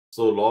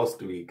So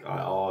last week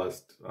I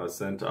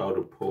sent out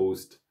a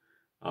post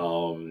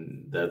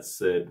that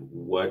said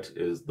what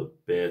is the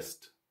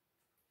best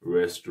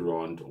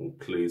restaurant or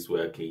place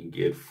where I can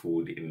get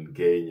food in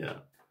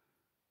Kenya,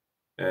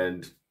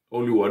 and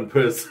only one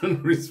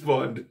person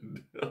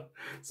responded.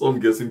 So I'm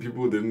guessing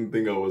people didn't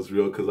think I was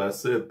real because I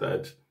said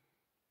that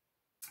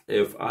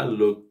if I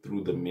look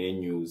through the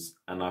menus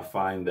and I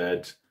find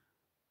that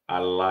I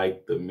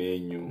like the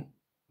menu,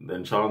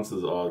 then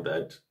chances are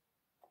that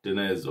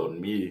dinner is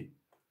on me.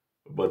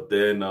 But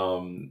then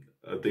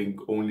I think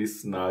only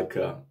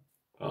Snacker,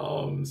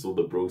 so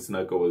the bro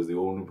Snacker was the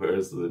only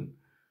person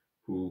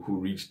who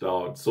reached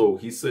out. So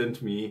he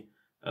sent me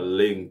a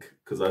link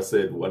because I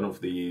said one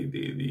of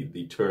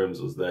the terms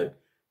was that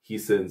he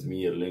sends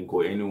me a link,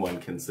 or anyone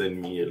can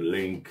send me a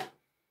link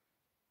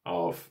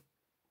of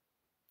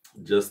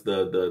just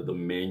the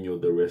menu,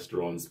 the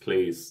restaurant's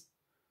place.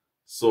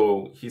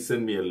 So he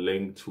sent me a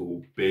link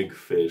to Big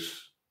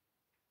Fish,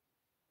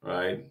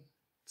 right?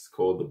 It's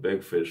called the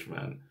Big Fish,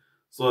 man.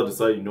 So I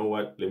decided, you know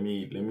what? Let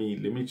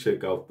me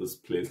check out this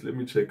place. Let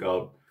me check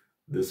out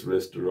this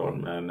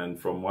restaurant, man. And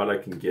from what I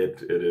can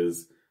get, it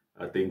is,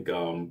 I think,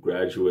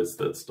 graduates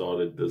that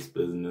started this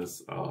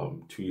business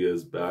 2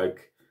 years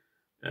back,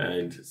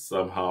 and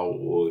somehow,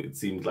 or it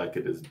seems like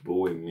it is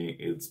booming.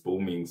 It's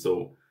booming.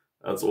 So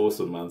that's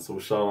awesome, man. So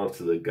shout out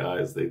to the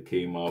guys that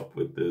came up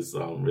with this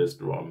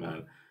restaurant,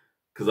 man.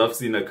 Because I've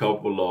seen a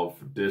couple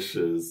of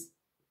dishes,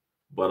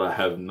 but I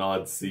have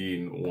not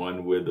seen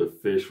one where the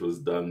fish was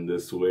done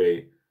this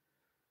way.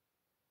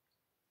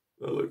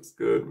 That looks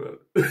good, man.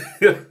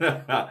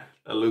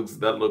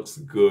 that looks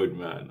good,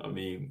 man. I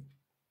mean,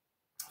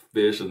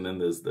 fish, and then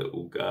there's the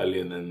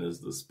ugali, and then there's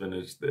the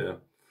spinach there.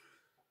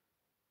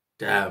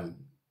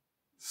 Damn.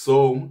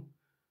 So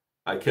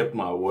I kept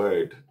my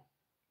word.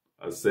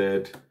 I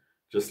said,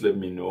 just let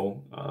me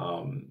know.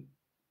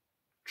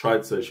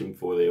 Tried searching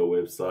for their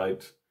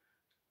website.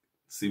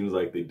 Seems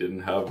like they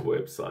didn't have a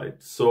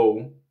website.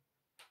 So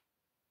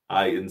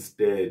I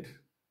instead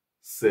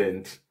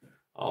sent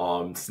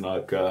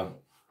Snacker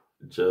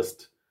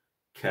just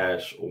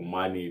cash or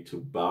money to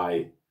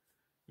buy,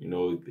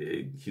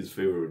 his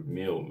favorite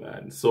meal,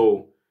 man.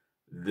 So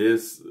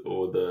this,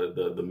 or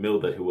the meal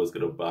that he was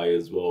gonna buy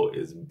as well,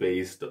 is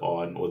based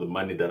on, or the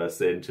money that I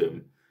sent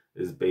him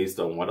is based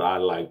on what I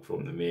like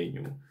from the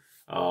menu.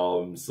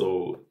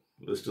 So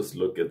let's just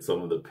look at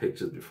some of the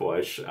pictures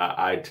before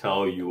I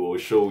tell you or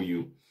show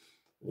you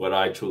what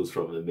I chose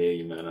from the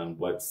menu, man, and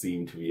what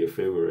seemed to be a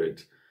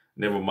favorite.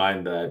 Never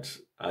mind that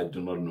I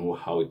do not know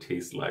how it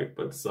tastes like,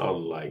 but it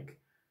sounded like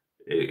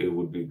it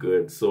would be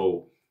good.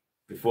 So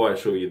before I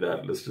show you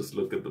that, let's just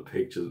look at the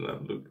pictures,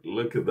 man.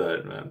 Look at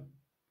that, man.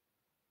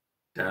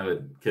 Damn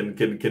it.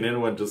 Can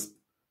anyone just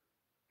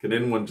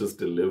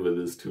deliver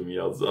this to me?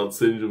 I'll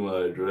send you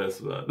my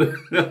address,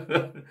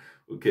 man.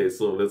 Okay,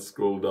 so let's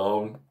scroll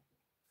down.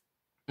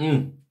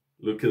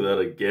 Look at that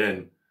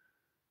again.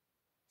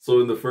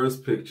 So in the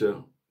first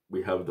picture,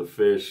 we have the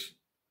fish.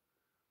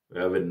 We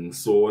have it in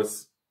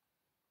sauce.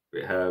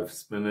 We have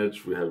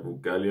spinach. We have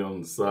ugali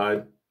on the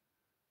side.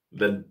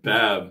 Then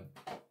bam.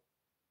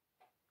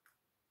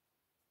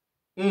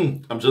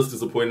 I'm just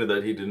disappointed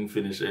that he didn't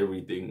finish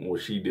everything, or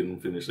she didn't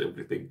finish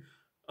everything.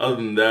 Other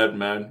than that,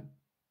 man,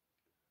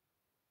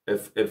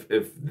 if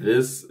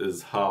this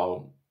is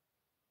how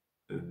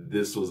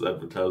this was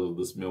advertised, or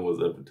this meal was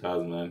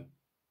advertised, man,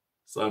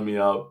 sign me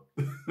up.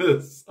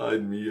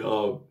 Sign me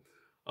up.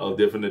 I'll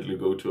definitely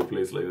go to a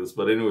place like this.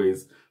 But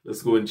anyways,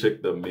 let's go and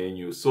check the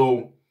menu.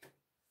 So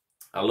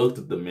I looked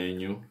at the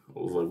menu. I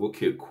was like,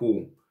 okay,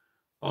 cool.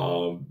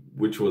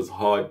 Which was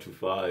hard to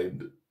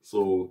find.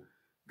 So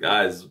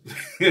guys,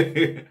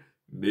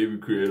 maybe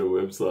create a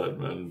website,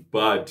 man.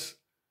 But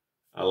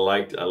I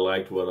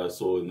liked what I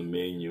saw in the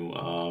menu.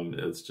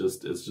 It's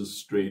just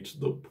straight to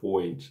the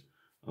point.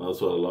 And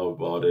that's what I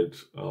love about it.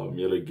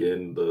 Yet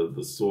again,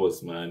 the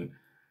sauce, man,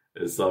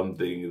 is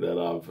something that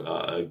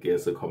I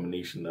guess a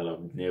combination that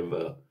I've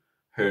never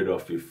heard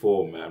of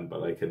before, man.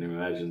 But I can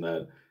imagine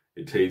that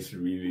it tastes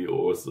really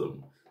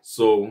awesome.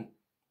 So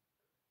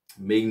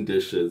main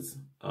dishes,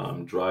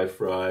 dry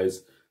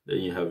fries, then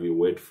you have your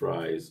wet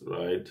fries,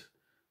 right?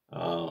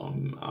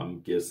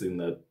 I'm guessing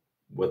that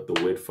what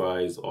the wet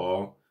fries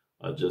are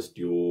just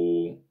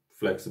your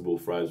flexible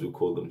fries. We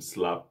call them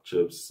slap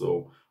chips.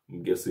 So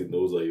I'm guessing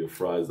those are your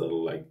fries that are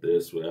like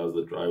this, whereas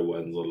the dry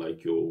ones are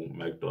like your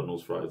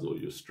McDonald's fries, or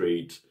your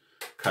straight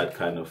cut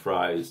kind of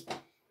fries.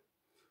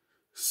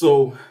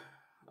 So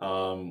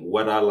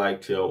what I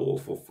liked here, or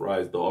for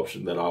fries, the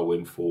option that I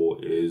went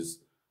for is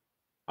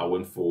I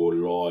went for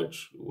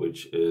large,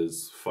 which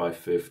is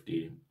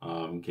 550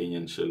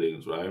 Kenyan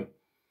shillings, right?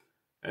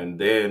 And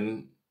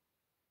then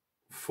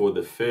for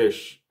the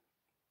fish,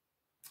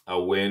 I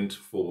went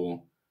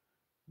for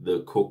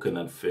the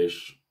coconut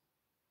fish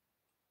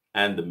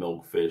and the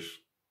milk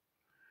fish,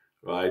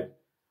 right?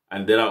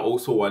 And then I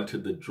also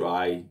wanted the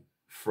dry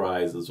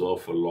fries as well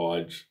for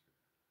large.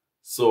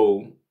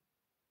 So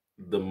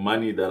the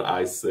money that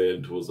I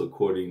sent was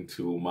according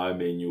to my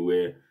menu,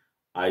 where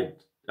I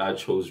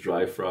chose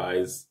dry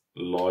fries,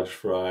 large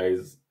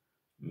fries,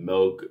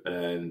 milk,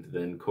 and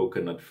then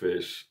coconut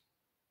fish.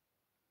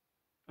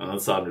 And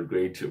that sounded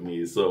great to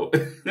me. So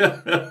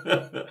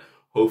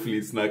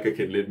hopefully Snacker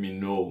can let me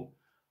know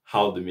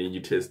how the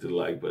menu tasted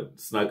like. But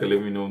Snacker,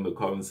 let me know in the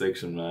comment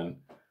section, man.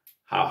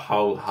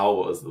 How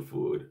was the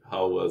food?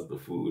 How was the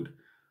food?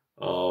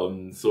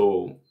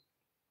 So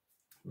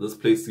this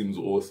place seems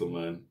awesome,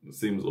 man. It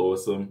seems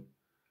awesome.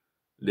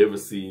 Never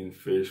seen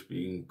fish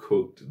being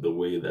cooked the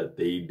way that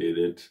they did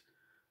it.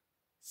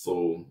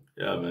 So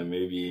yeah, man,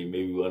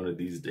 maybe one of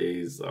these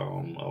days,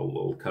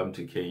 I'll come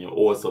to Kenya,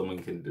 or someone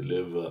can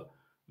deliver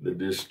the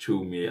dish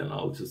to me, and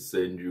I'll just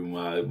send you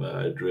my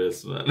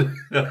address, man.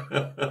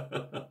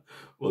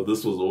 Well,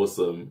 this was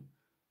awesome.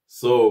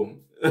 So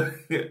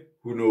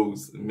who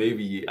knows?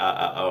 Maybe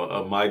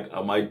I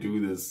might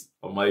do this.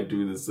 I might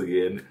do this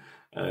again,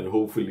 and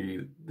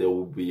hopefully there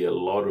will be a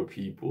lot of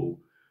people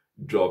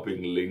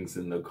dropping links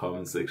in the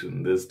comment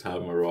section this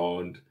time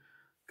around,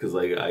 because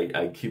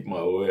I keep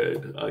my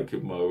word. I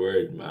keep my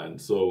word, man.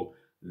 So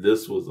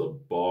this was a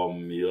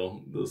bomb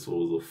meal. This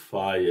was a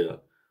fire.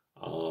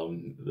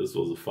 This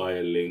was a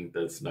fire link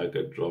that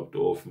Snacker dropped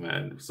off,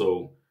 man.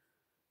 So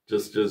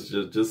just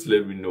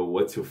let me know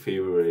what's your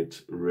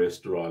favorite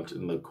restaurant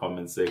in the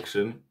comment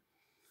section.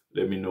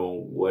 Let me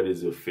know what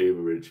is your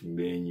favorite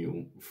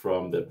menu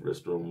from that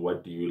restaurant.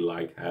 What do you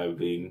like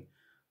having?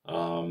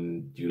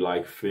 Do you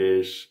like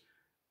fish?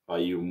 Are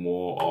you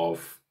more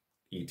of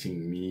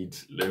eating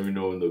meat? Let me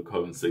know in the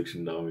comment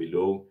section down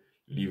below.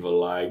 Leave a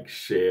like,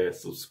 share,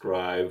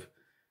 subscribe,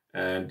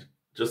 and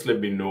just let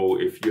me know,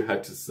 if you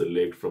had to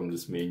select from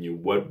this menu,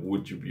 what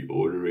would you be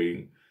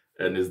ordering?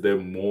 And is there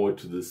more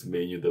to this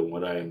menu than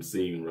what I am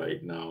seeing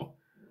right now?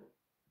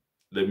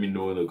 Let me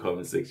know in the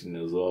comment section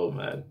as well,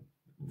 man.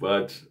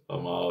 But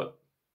I'm out.